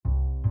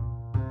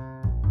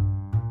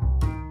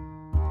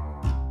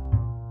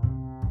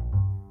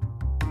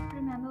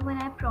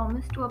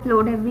promise to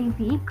upload every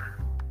week.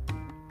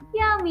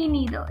 Yeah, me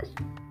neither.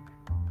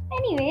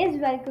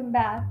 Anyways, welcome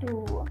back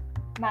to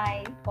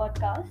my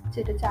podcast,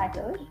 Chitter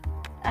Chatter.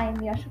 I am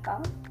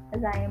Yashika,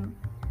 as I am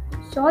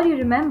sure you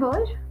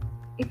remember.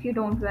 If you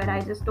don't, well,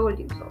 I just told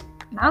you so.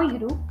 Now you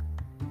do.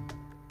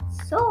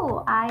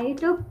 So, I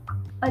took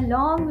a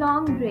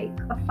long break,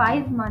 a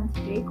 5 month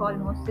break,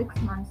 almost 6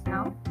 months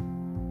now.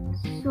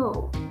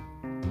 So,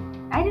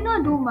 I did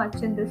not do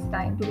much in this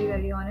time, to be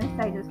very honest.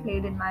 I just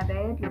laid in my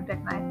bed, looked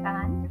at my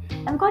fan.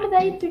 I've got a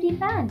very pretty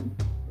fan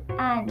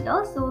and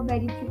also a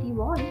very pretty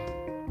wall.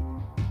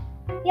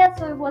 Yeah,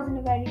 so it wasn't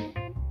a very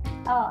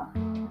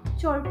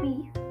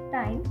chirpy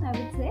time, I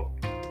would say.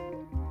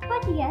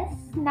 But yes,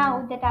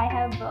 now that I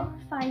have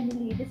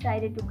finally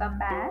decided to come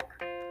back,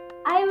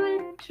 I will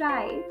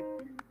try.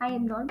 I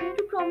am not going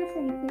to promise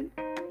anything,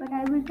 but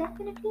I will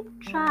definitely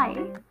try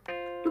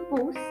to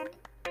post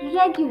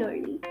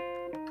regularly.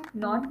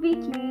 Not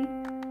weekly,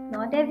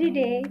 not every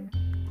day,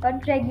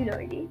 but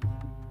regularly.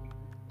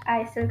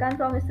 I still can't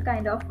promise the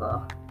kind of,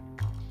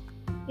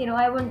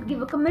 I won't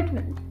give a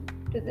commitment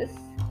to this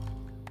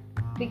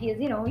because,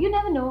 you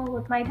never know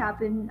what might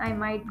happen. I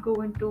might go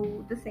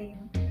into the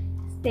same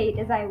state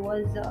as I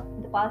was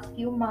the past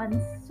few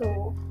months.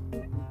 So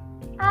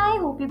I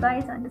hope you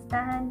guys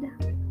understand.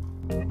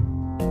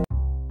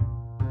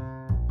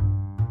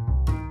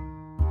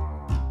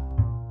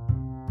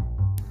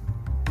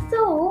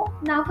 So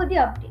now for the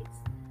updates.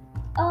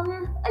 A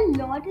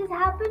lot has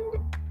happened,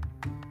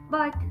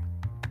 but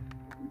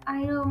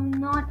I'm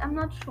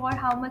not sure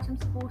how much I'm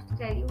supposed to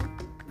tell you.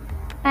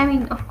 I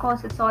mean, of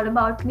course, it's all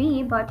about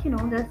me, but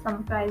there's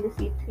some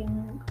privacy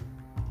thing.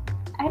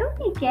 I don't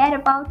really care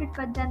about it,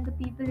 but then the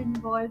people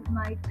involved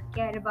might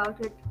care about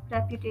it.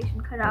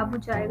 Reputation खराब हो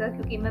जाएगा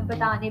क्योंकि मैं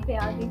बताने पे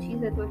आ गई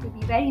चीज़ है तो it will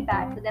be very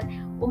bad for them.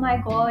 Oh my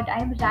God, I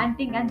am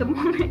ranting at the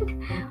moment.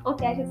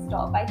 Okay, I should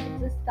stop. I should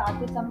just start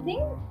with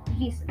something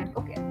recent.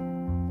 Okay.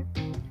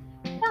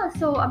 Yeah,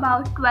 so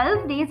about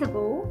 12 days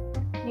ago,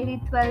 मेरी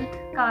 12th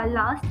का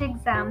last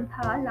exam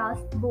था,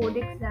 last board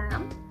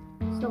exam.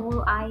 So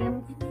I am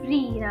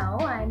free now.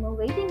 I am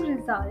awaiting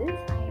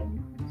results. I am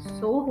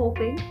so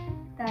hoping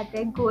that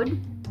they're good.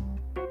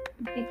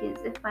 Because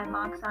if my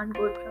marks aren't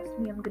good, trust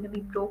me, I'm gonna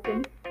be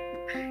broken.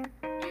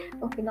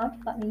 Okay, not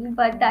funny,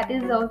 but that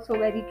is also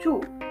very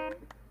true.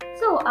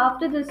 So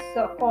after this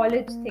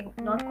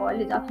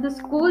after the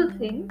school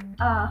thing,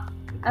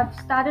 I've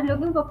started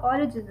looking for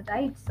colleges,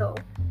 right? So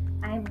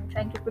I'm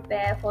trying to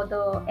prepare for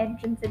the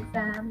entrance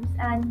exams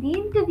and the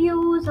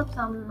interviews of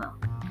some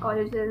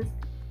colleges.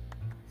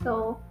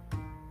 So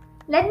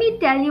let me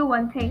tell you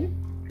one thing.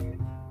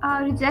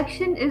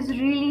 Rejection is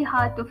really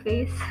hard to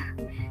face.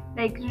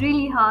 Like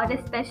really hard,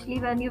 especially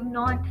when you've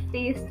not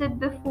faced it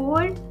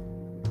before.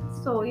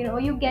 So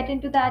you get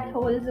into that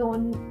whole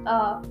zone.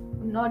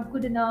 I'm not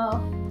good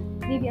enough,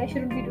 maybe I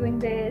shouldn't be doing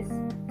this.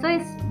 So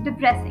it's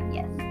depressing,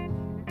 yes,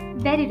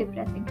 very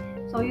depressing.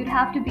 So you'd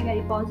have to be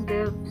very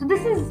positive. So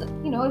this is,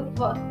 if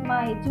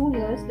my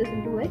juniors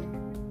listen to it,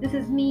 this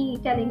is me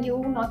telling you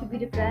not to be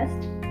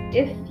depressed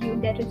if you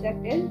get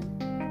rejected,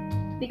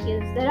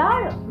 because there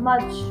are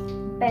much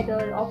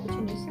better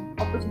opportunities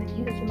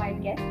that you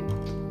might get.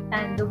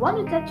 And the one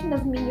rejection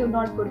doesn't mean you're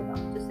not good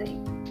enough, just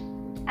saying.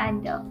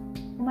 And oh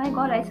my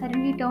God, I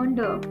suddenly turned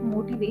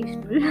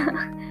motivational.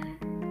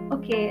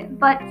 Okay,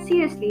 but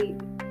seriously,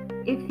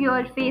 if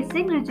you're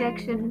facing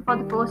rejection for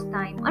the first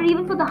time or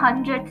even for the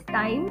 100th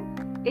time,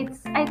 I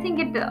think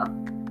it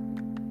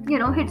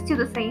hits you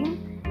the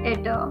same.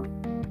 It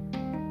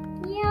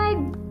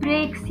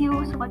breaks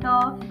you sort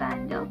of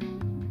and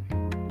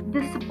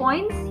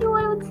disappoints you,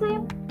 I would say,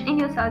 in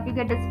yourself. You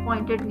get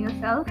disappointed in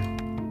yourself.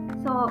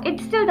 So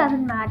it still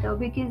doesn't matter,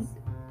 because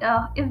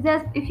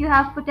if you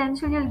have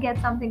potential, you'll get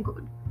something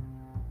good.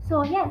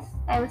 So yes,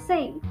 I was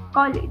saying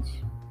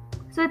college.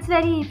 So it's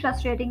very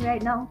frustrating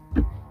right now.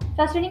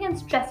 Frustrating and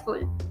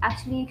stressful,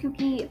 actually,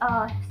 क्योंकि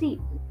see,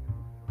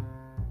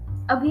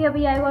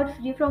 अभी I got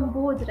free from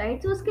boards,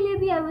 right? So उसके लिए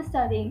भी I was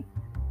studying,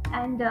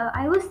 and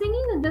I was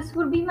thinking that this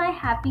would be my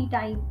happy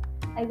time.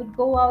 I would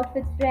go out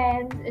with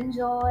friends,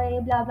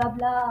 enjoy, blah blah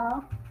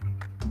blah.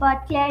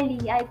 But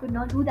clearly, I could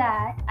not do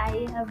that.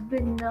 I have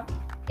been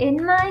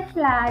in my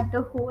flat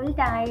the whole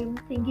time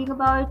thinking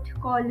about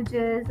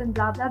colleges and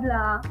blah blah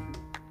blah.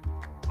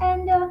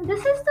 And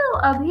this is the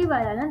abhi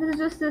wala, na? This is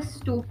just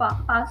this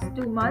past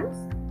 2 months.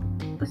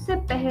 उससे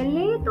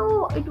पहले तो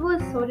it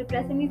was so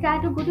depressing because I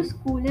had to go to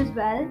school as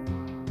well.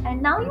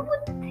 And now you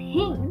would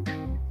think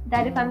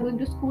that if I'm going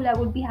to school, I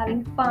would be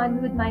having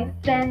fun with my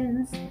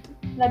friends,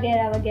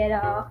 वगैरह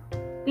वगैरह.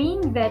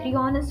 Being very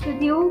honest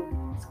with you,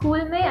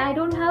 school mein I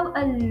don't have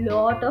a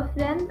lot of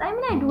friends. I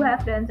mean, I do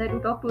have friends. I do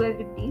talk to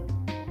everybody,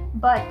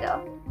 but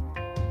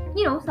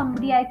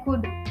somebody I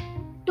could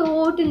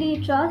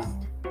totally trust.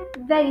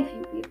 Very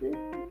few people.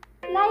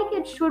 Like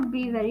it should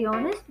be, very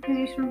honest, because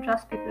you shouldn't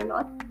trust people a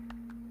lot.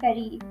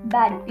 Very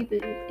bad people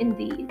in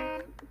the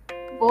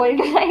world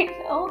right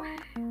now.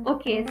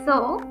 Okay, so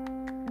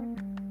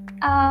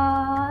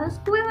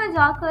school mein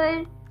jaakar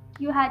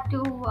you had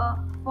to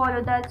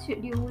follow that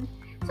schedule.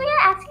 So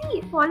yeah,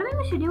 actually following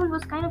a schedule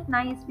was kind of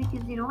nice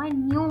because I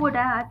knew what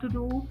I had to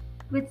do,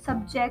 which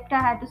subject I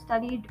had to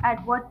study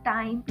at what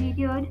time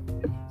period.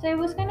 So it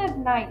was kind of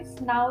nice.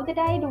 Now that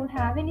I don't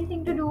have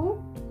anything to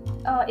do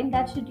in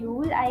that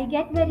schedule, I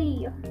get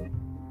very,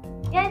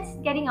 yeah, it's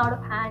getting out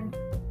of hand.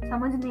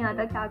 समझ नहीं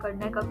आता क्या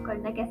करना है, कब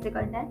करना है, कैसे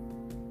करना है.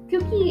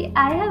 क्योंकि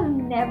I have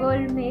never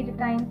made a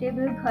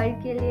timetable घर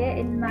के लिए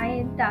in my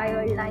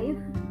entire life.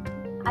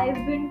 I've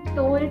been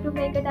told to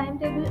make a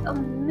timetable a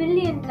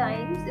million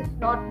times, if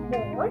not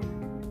more,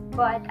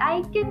 but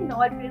I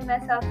cannot bring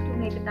myself to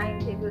make a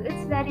timetable.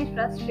 It's very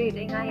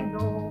frustrating, I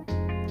know.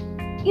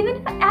 Even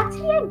if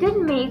actually I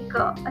did make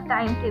a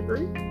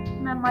timetable,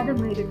 my mother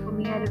made it for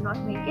me. I did not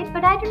make it,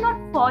 but I did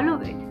not follow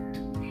it.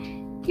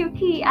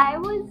 Kyuki, I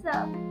was.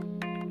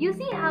 You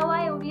see how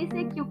I only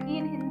say Kyuki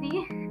in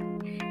Hindi?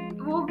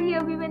 वो भी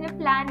अभी मैंने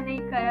plan नहीं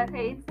करा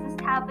था. It's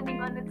just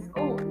happening on its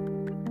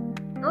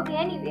own. Okay,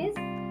 anyways,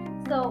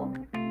 so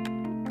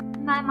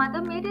my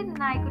mother made it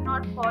and I could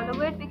not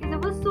follow it because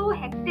it was so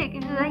hectic.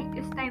 It was like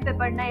इस time पे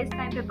पढ़ना है, इस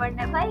time पे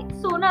पढ़ना है.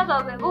 भाई सोना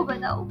कब है वो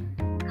बताओ,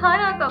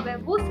 खाना कब है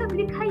वो सब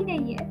लिखा ही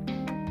नहीं है.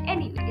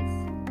 Anyways,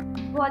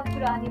 बहुत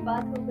पुरानी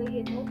बात हो गई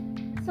है तो.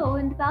 So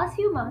in the past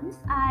few months,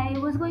 I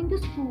was going to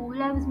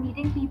school. I was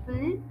meeting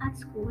people at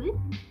school.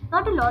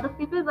 Not a lot of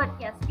people, but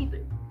yes, people.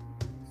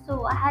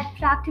 So I had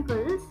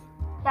practicals.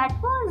 That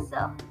was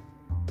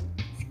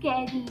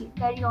scary,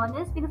 very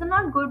honest, because I'm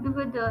not good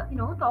with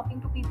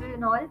talking to people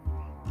and all.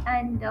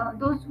 And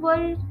those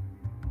were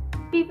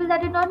people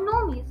that did not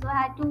know me, so I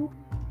had to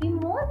be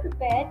more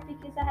prepared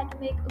because I had to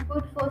make a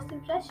good first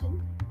impression,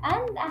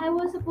 and I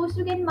was supposed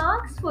to get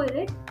marks for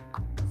it.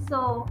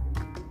 So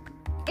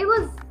it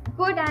was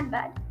good and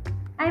bad.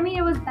 I mean,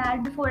 it was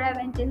bad before I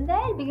went in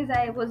there because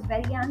I was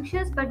very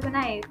anxious, but when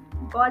I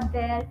got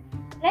there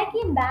and I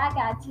came back,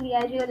 actually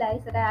I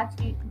realized that I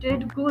actually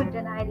did good,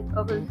 and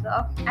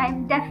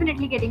I'm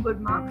definitely getting good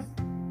marks.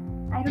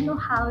 I don't know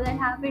how that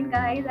happened,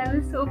 guys. I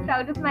was so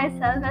proud of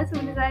myself. As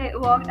soon as I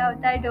walked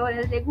out that door, I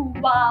was like,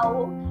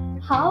 wow,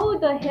 how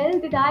the hell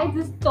did I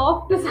just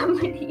talk to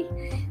somebody?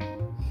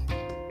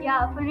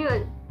 Yeah, for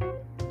real.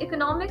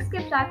 Economics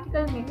के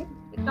practical में,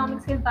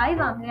 economics के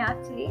viva में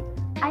actually,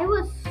 I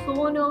was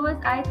so nervous.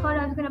 I thought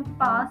I was gonna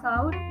pass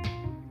out,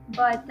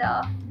 but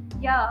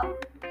yeah.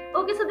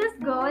 Okay, so this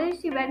girl,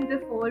 she went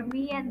before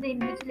me, and the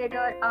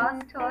invigilator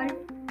asked her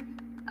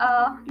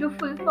the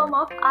full form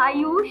of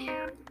Ayush.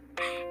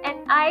 And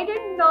I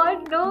did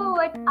not know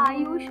what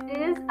Ayush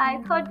is.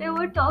 I thought they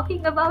were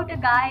talking about a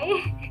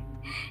guy.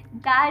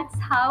 That's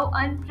how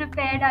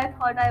unprepared I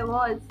thought I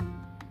was.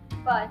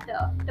 But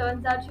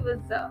turns out she was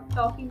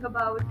talking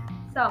about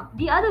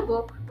the other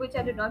book, which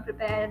I did not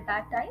prepare at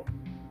that time.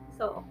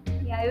 So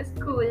yeah, it was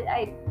cool.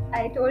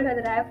 I told her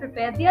that I have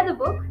prepared the other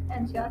book,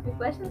 and she asked me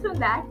questions from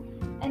that,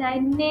 and I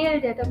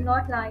nailed it. I'm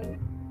not lying.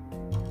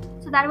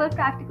 So that was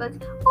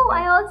practicals. Oh,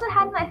 I also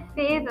had my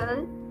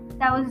farewell.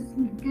 That was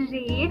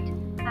great.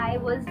 I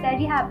was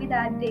very happy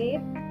that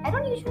day. I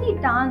don't usually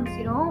dance,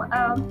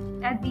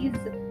 at these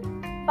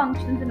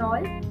functions and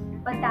all.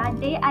 But that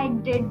day I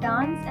did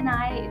dance, and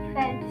I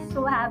felt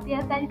so happy.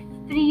 I felt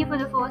free for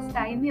the first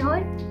time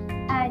here.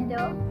 And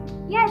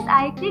yes,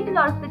 I clicked a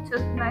lot of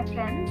pictures with my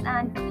friends,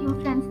 and a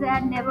few friends that I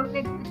had never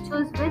clicked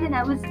pictures with, and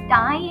I was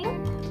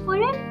dying for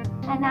it.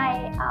 And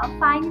I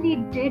finally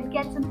did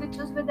get some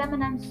pictures with them,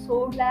 and I'm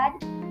so glad.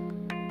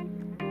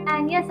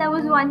 And yes, I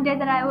was one day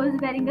that I was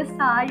wearing a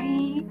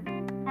sari,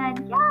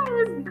 and yeah, it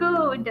was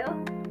good.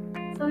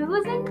 So it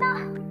was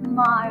in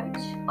March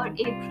or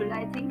April,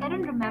 I think. I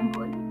don't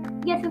remember.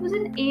 Yes, it was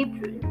in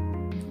April.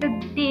 The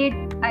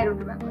date, I don't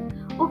remember.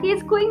 Okay,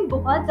 it's going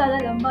बहुत ज़्यादा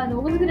लंबा. No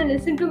one's gonna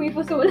listen to me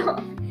for so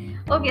long.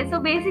 Okay, so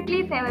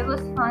basically, farewell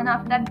was fun.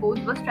 After that, both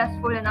were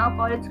stressful, and now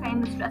college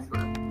time is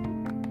stressful.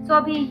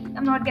 So abhi,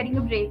 I'm not getting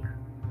a break.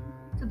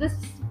 So this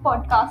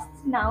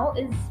podcast now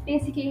is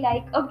basically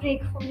like a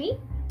break for me.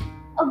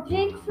 A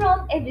break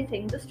from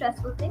everything, the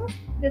stressful things.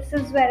 This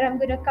is where I'm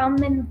gonna come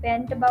and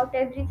vent about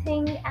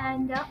everything,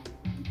 and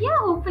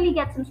hopefully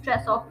get some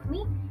stress off of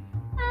me,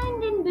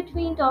 and in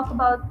between talk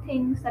about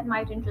things that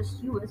might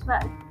interest you as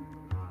well.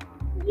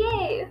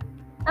 Yay!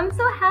 I'm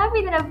so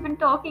happy that I've been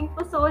talking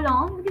for so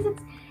long because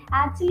it's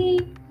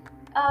actually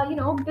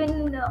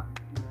been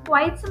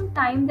quite some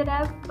time that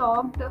I've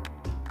talked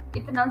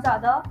itna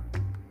zyada.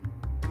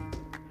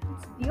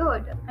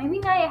 Weird. I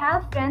mean, I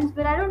have friends,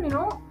 but I don't,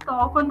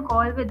 talk on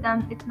call with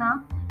them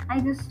itna. I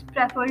just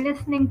prefer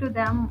listening to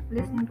them,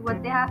 listening to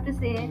what they have to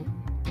say.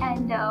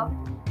 And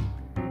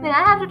when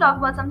I have to talk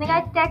about something,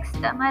 I text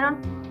them. I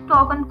don't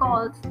talk on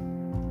calls,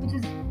 which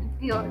is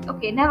weird.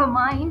 Okay, never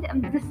mind.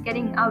 I'm just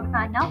getting out of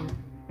hand now.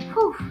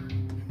 Whew.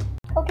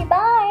 Okay,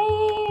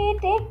 bye.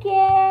 Take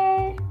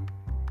care.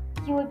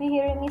 You will be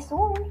hearing me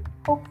soon,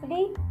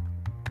 hopefully.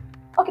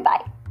 Okay,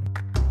 bye.